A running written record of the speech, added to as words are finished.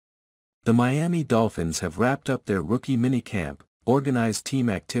The Miami Dolphins have wrapped up their rookie minicamp, organized team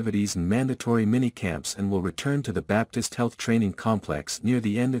activities and mandatory minicamps and will return to the Baptist Health Training Complex near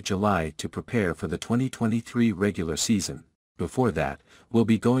the end of July to prepare for the 2023 regular season. Before that, we'll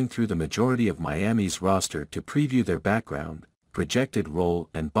be going through the majority of Miami's roster to preview their background, projected role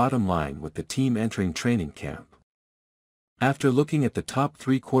and bottom line with the team entering training camp. After looking at the top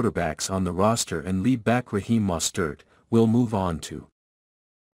 3 quarterbacks on the roster and lead back Raheem Mostert, we'll move on to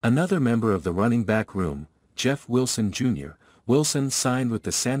another member of the running back room, Jeff Wilson Jr. Wilson signed with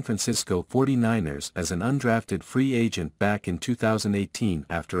the San Francisco 49ers as an undrafted free agent back in 2018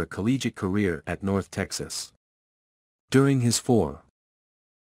 after a collegiate career at North Texas. During his 4-5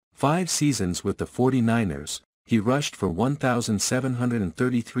 seasons with the 49ers, he rushed for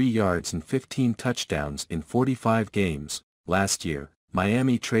 1,733 yards and 15 touchdowns in 45 games. Last year,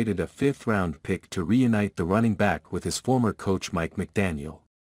 Miami traded a 5th-round pick to reunite the running back with his former coach Mike McDaniel.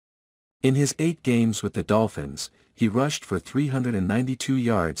 In his 8 games with the Dolphins, he rushed for 392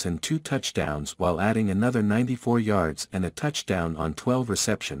 yards and 2 touchdowns while adding another 94 yards and a touchdown on 12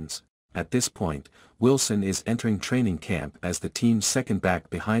 receptions. At this point, Wilson is entering training camp as the team's second back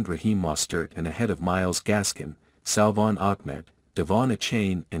behind Raheem Mostert and ahead of Myles Gaskin, Salvon Ahmed, Devon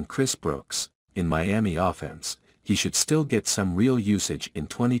Achane and Chris Brooks. In Miami offense, he should still get some real usage in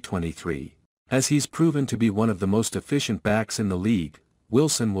 2023. As he's proven to be one of the most efficient backs in the league,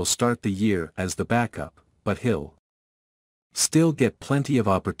 Wilson will start the year as the backup, but he'll still get plenty of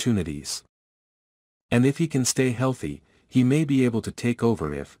opportunities. And if he can stay healthy, he may be able to take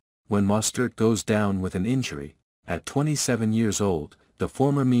over when Mostert goes down with an injury. At 27 years old, the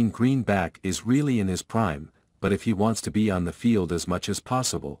former Mean Green back is really in his prime, but if he wants to be on the field as much as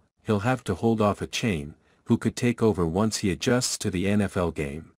possible, he'll have to hold off Achane, who could take over once he adjusts to the NFL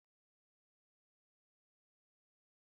game.